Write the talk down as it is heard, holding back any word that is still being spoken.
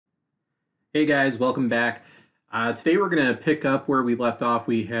Hey guys, welcome back. Today we're going to pick up where we left off.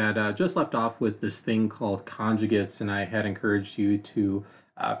 We had just left off with this thing called conjugates, and I had encouraged you to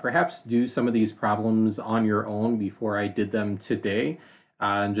perhaps do some of these problems on your own before I did them today,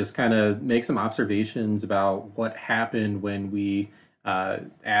 and just kind of make some observations about what happened when we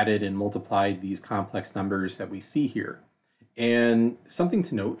added and multiplied these complex numbers that we see here. And something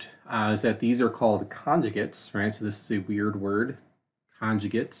to note is that these are called conjugates, right? So this is a weird word,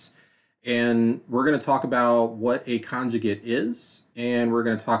 conjugates. And we're going to talk about what a conjugate is, and we're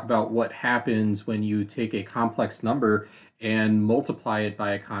going to talk about what happens when you take a complex number and multiply it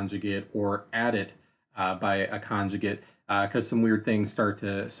by a conjugate or add it by a conjugate, because some weird things start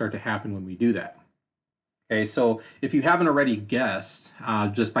to happen when we do that. Okay, so if you haven't already guessed,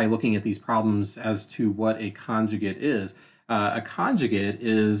 just by looking at these problems as to what a conjugate is, a conjugate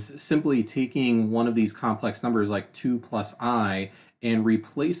is simply taking one of these complex numbers like 2 plus I and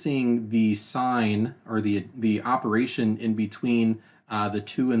replacing the sign or the operation in between the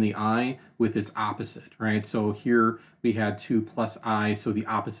 2 and the I with its opposite, right? So here we had 2 plus I, so the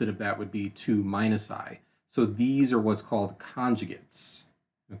opposite of that would be 2 minus I. So these are what's called conjugates,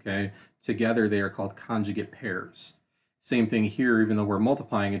 okay? Together they are called conjugate pairs. Same thing here, even though we're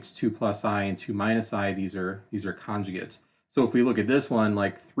multiplying, it's 2 plus I and 2 minus I, these are conjugates. So if we look at this one,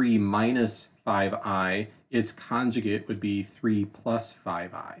 like 3 minus 5I, its conjugate would be 3 plus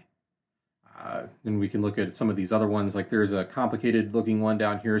 5I. And we can look at some of these other ones, like there's a complicated looking one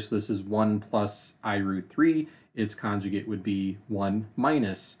down here, so this is 1 plus I root 3, its conjugate would be 1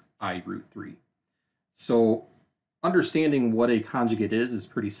 minus I root 3. So understanding what a conjugate is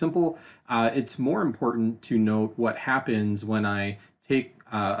pretty simple. It's more important to note what happens when I take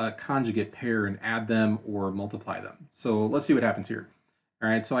a conjugate pair and add them or multiply them. So let's see what happens here. All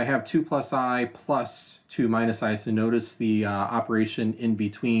right, so I have 2 plus I plus 2 minus I. So notice the operation in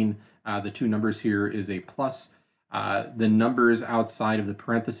between the two numbers here is a plus. The numbers outside of the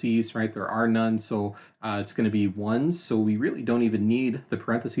parentheses, right, there are none, so it's going to be ones. So we really don't even need the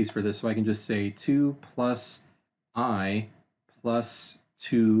parentheses for this. So I can just say 2 plus I plus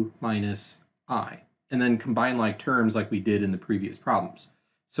 2 minus I. And then combine like terms like we did in the previous problems.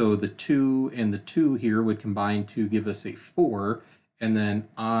 So the 2 and the 2 here would combine to give us a 4, and then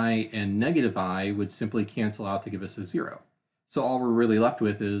I and negative I would simply cancel out to give us a 0. So all we're really left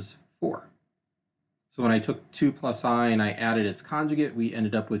with is 4. So when I took 2 plus I and I added its conjugate, we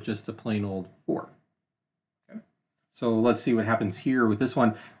ended up with just a plain old 4. Okay. So let's see what happens here with this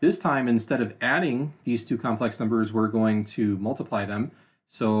one. This time, instead of adding these two complex numbers, we're going to multiply them.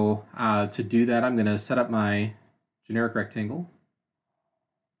 So to do that, I'm going to set up my generic rectangle.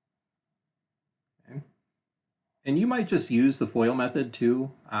 Okay. And you might just use the FOIL method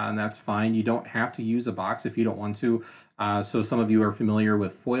too, and that's fine. You don't have to use a box if you don't want to. So some of you are familiar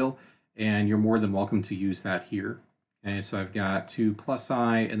with FOIL, and you're more than welcome to use that here. Okay, so I've got 2 plus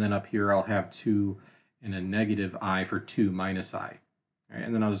I, and then up here I'll have 2 and a negative I for 2 minus I. All right,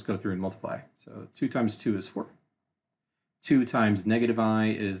 and then I'll just go through and multiply. So 2 times 2 is 4. 2 times negative I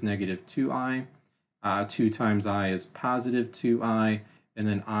is negative 2I. 2 times I is positive 2I. And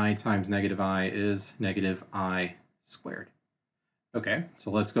then I times negative I is negative I squared. Okay, so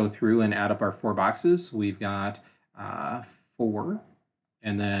let's go through and add up our 4 boxes. We've got 4,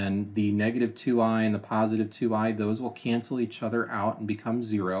 and then the negative 2I and the positive 2I, those will cancel each other out and become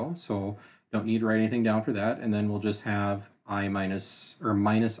 0. So don't need to write anything down for that. And then we'll just have I minus, or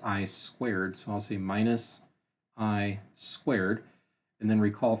minus I squared. So I'll say minus I squared. And then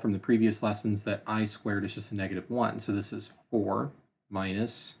recall from the previous lessons that I squared is just a negative 1. So this is 4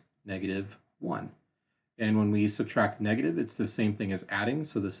 minus negative 1. And when we subtract the negative, it's the same thing as adding.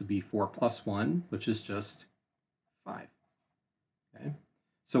 So this would be 4 plus 1, which is just 5. Okay.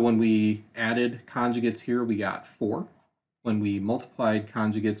 So when we added conjugates here, we got 4. When we multiplied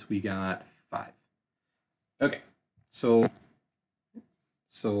conjugates, we got 5. Okay, so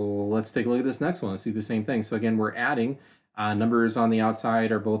let's take a look at this next one. Let's do the same thing. So again, we're adding. Numbers on the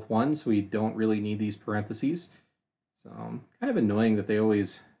outside are both 1, so we don't really need these parentheses. So kind of annoying that they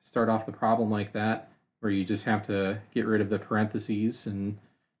always start off the problem like that, where you just have to get rid of the parentheses, and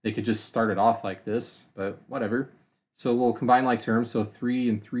they could just start it off like this, but whatever. So we'll combine like terms. So 3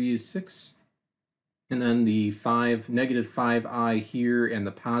 and 3 is 6. And then the 5, negative 5i here and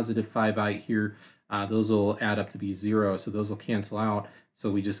the positive 5i here, those will add up to be 0. So those will cancel out. So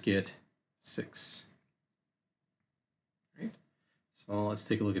we just get 6. Right? So let's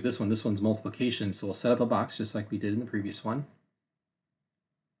take a look at this one. This one's multiplication. So we'll set up a box just like we did in the previous one.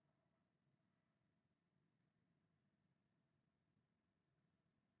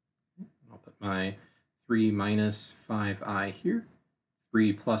 I'll put my 3 minus 5i here.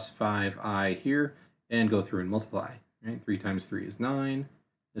 3 plus 5i here, and go through and multiply. Right? 3 times 3 is 9.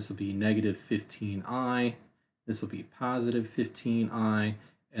 This will be negative 15i. This will be positive 15i.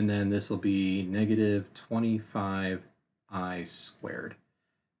 And then this will be negative 25i squared.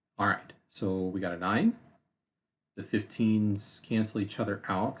 All right, so we got a 9. The 15s cancel each other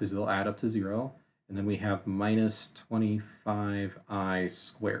out because they'll add up to 0. And then we have minus 25i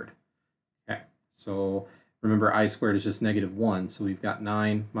squared. Okay, so remember I squared is just negative 1. So we've got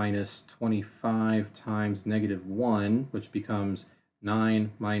 9 minus 25 times negative 1, which becomes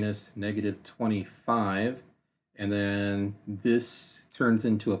 9 minus negative 25. And then this turns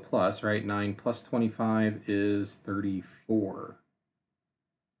into a plus, right? 9 plus 25 is 34.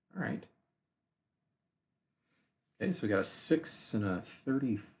 All right. Okay, so we got a 6 and a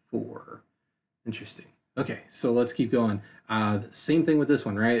 34. Interesting. Okay, so let's keep going. Same thing with this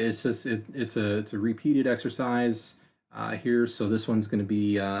one, right? It's just it's a repeated exercise here. So this one's going to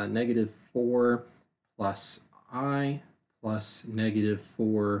be negative 4 plus I plus negative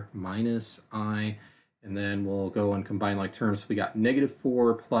 4 minus I. And then we'll go and combine like terms. So we got negative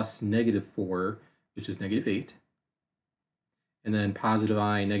 4 plus negative 4, which is negative 8. And then positive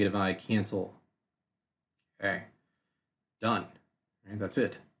I, negative I cancel. Okay, done. All right, that's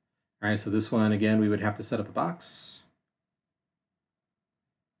it. All right, so this one, again, we would have to set up a box.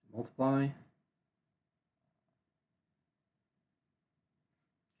 Multiply.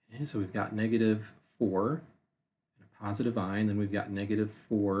 Okay, so we've got negative 4 and a positive I, and then we've got negative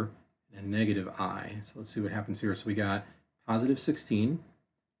 4 and a negative I. So let's see what happens here. So we got positive 16.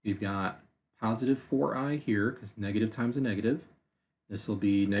 We've got positive 4i here, because negative times a negative. This will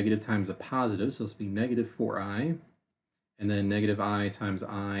be negative times a positive, so this will be negative 4i. And then negative I times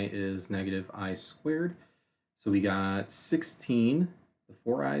I is negative I squared. So we got 16, the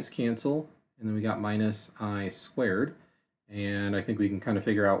 4 i's cancel, and then we got minus I squared. And I think we can kind of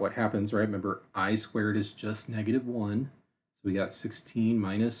figure out what happens, right? Remember, I squared is just negative 1. So we got 16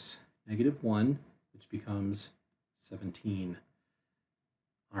 minus negative 1, which becomes 17.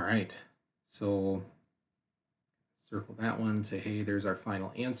 All right, so circle that one and say, hey, there's our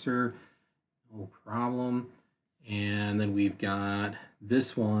final answer. No problem. And then we've got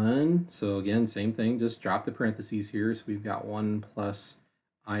this one. So again, same thing, just drop the parentheses here. So we've got 1 plus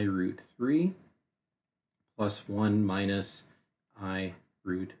I root 3 plus 1 minus I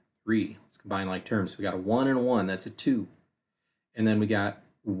root 3. Let's combine like terms. So we got a 1 and a 1, that's a 2. And then we got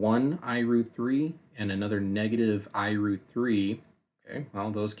 1 I root 3 and another negative I root 3. Okay, well,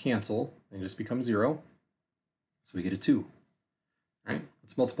 those cancel. They just become 0. So we get a 2. All right,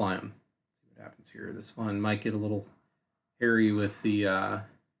 let's multiply them. Happens here. This one might get a little hairy with the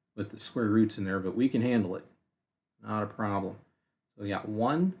square roots in there, but we can handle it. Not a problem. So we got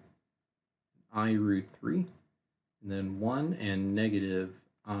 1 I root 3, and then 1 and negative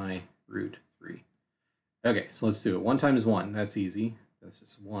I root 3. Okay, so let's do it. 1 times 1, that's easy. That's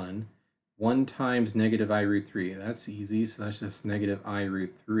just 1. 1 times negative I root 3, that's easy. So that's just negative I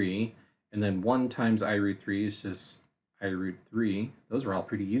root 3. And then 1 times I root 3 is just I root 3. Those are all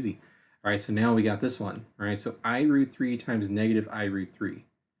pretty easy. All right, so now we got this one. All right, so I root 3 times negative I root 3.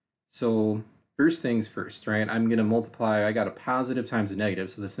 So first things first, right? I'm going to multiply. I got a positive times a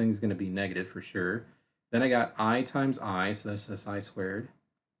negative, so this thing's going to be negative for sure. Then I got I times I, so that's just I squared.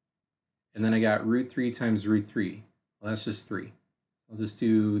 And then I got root 3 times root 3. Well, that's just 3. I'll just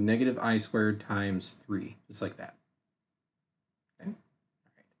do negative I squared times 3, just like that. Okay.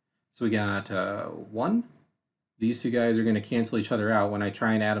 All right. So we got 1. These two guys are going to cancel each other out. When I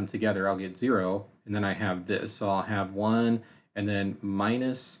try and add them together, I'll get 0. And then I have this. So I'll have 1 and then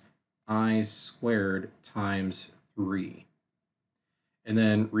minus I squared times 3. And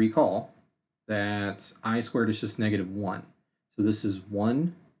then recall that I squared is just negative 1. So this is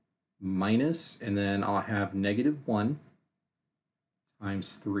 1 minus, and then I'll have negative 1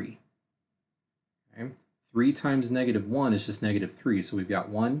 times 3. Okay. 3 times negative 1 is just negative 3. So we've got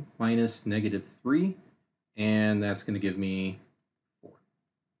 1 minus negative 3. And that's going to give me 4.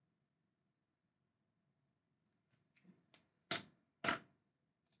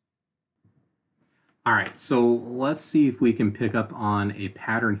 All right, so let's see if we can pick up on a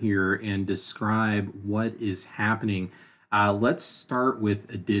pattern here and describe what is happening. Let's start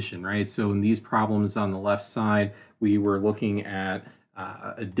with addition, right? So in these problems on the left side, we were looking at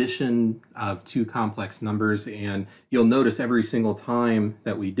addition of two complex numbers, and you'll notice every single time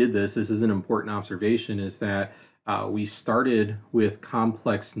that we did this is an important observation, is that we started with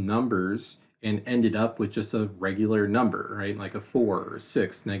complex numbers and ended up with just a regular number, right? Like a 4 or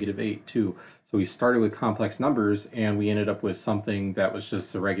 6, negative 8, 2. So we started with complex numbers and we ended up with something that was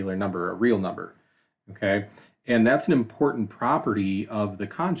just a regular number, a real number, okay? And that's an important property of the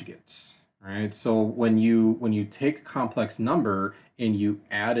conjugates, right? So when you take a complex number and you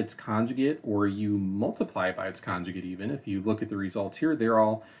add its conjugate or you multiply by its conjugate, even if you look at the results here, they're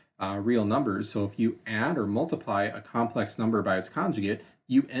all real numbers. So if you add or multiply a complex number by its conjugate,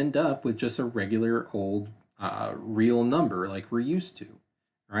 you end up with just a regular old real number like we're used to.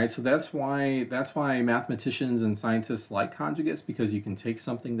 Right, so that's why mathematicians and scientists like conjugates, because you can take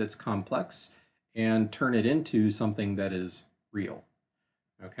something that's complex and turn it into something that is real.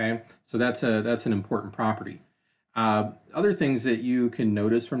 Okay, so that's an important property. Other things that you can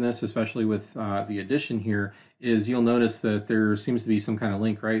notice from this, especially with the addition here, is you'll notice that there seems to be some kind of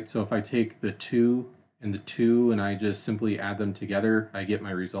link, right? So if I take the 2 and the 2 and I just simply add them together, I get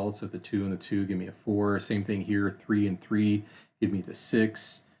my results. So the 2 and the 2 give me a 4. Same thing here, 3 and 3 give me the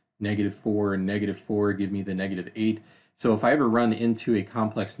 6. -4 and -4 give me the -8. So if I ever run into a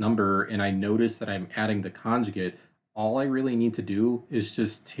complex number and I notice that I'm adding the conjugate, all I really need to do is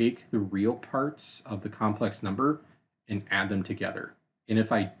just take the real parts of the complex number and add them together. And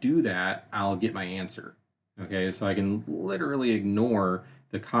if I do that, I'll get my answer. Okay, so I can literally ignore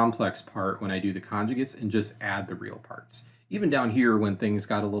the complex part when I do the conjugates and just add the real parts. Even down here when things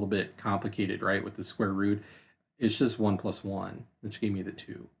got a little bit complicated, right, with the square root, it's just 1 plus 1, which gave me the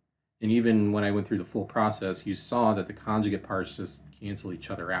 2. And even when I went through the full process, you saw that the conjugate parts just cancel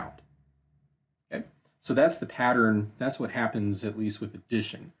each other out. Okay, so that's the pattern. That's what happens, at least with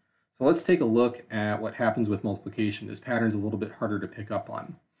addition. So let's take a look at what happens with multiplication. This pattern's a little bit harder to pick up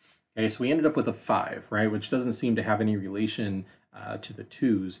on. Okay, so we ended up with a 5, right, which doesn't seem to have any relation to the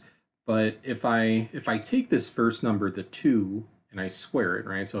 2's. But if I take this first number, the 2, and I square it,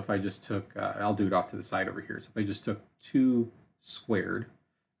 right, so if I just took, I'll do it off to the side over here. So if I just took 2 squared,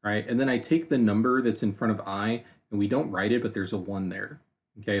 right, and then I take the number that's in front of I, and we don't write it, but there's a 1 there.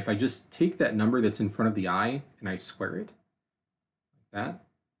 Okay, if I just take that number that's in front of the I and I square it, like that,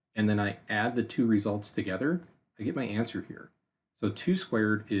 and then I add the 2 results together, I get my answer here. So 2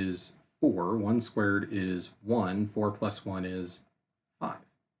 squared is 4, 1 squared is 1, 4 plus 1 is 5.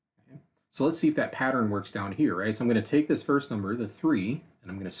 Okay? So let's see if that pattern works down here, right? So I'm going to take this first number, the 3,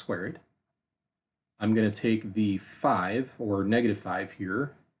 and I'm going to square it. I'm going to take the 5, or -5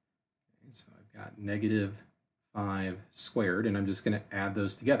 here. Okay, so I've got -5 squared, and I'm just going to add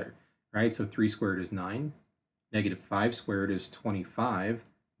those together, right? So 3 squared is 9, -5 squared is 25,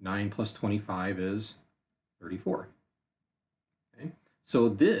 9 plus 25 is 34. So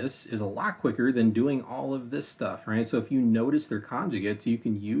this is a lot quicker than doing all of this stuff, right? So if you notice their conjugates, you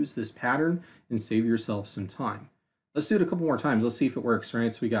can use this pattern and save yourself some time. Let's do it a couple more times. Let's see if it works,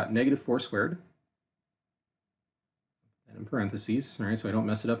 right? So we got -4 squared, and in parentheses, right? So I don't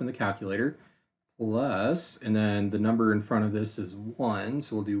mess it up in the calculator, plus, and then the number in front of this is 1,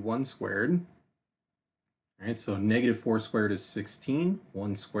 so we'll do 1 squared. All right, so -4 squared is 16,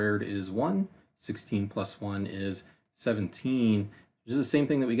 1 squared is 1, 16 plus 1 is 17. Which is the same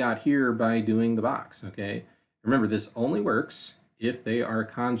thing that we got here by doing the box, okay? Remember, this only works if they are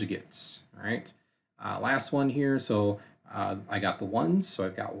conjugates, all right? Last one here, so I got the 1s, so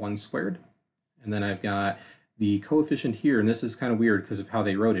I've got 1 squared. And then I've got the coefficient here, and this is kind of weird because of how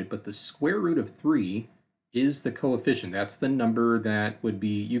they wrote it, but the square root of 3 is the coefficient. That's the number that would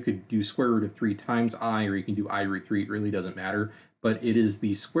be, you could do square root of 3 times I, or you can do I root 3, it really doesn't matter. But it is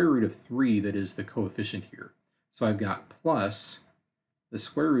the square root of 3 that is the coefficient here. So I've got plus the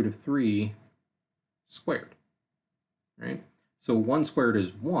square root of 3 squared, right? So 1 squared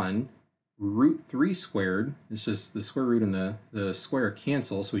is 1. Root 3 squared is just the square root and the square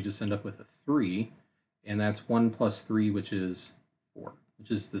cancel, so we just end up with a 3. And that's 1 plus 3, which is 4,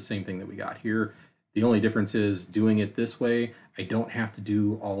 which is the same thing that we got here. The only difference is doing it this way, I don't have to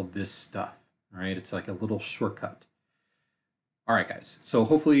do all of this stuff, right? It's like a little shortcut. All right, guys, so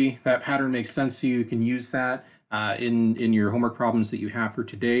hopefully that pattern makes sense to you. You can use that in your homework problems that you have for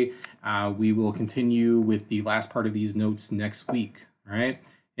today. We will continue with the last part of these notes next week, all right?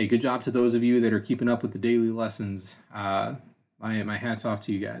 Hey, good job to those of you that are keeping up with the daily lessons. My hat's off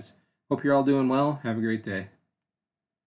to you guys. Hope you're all doing well. Have a great day.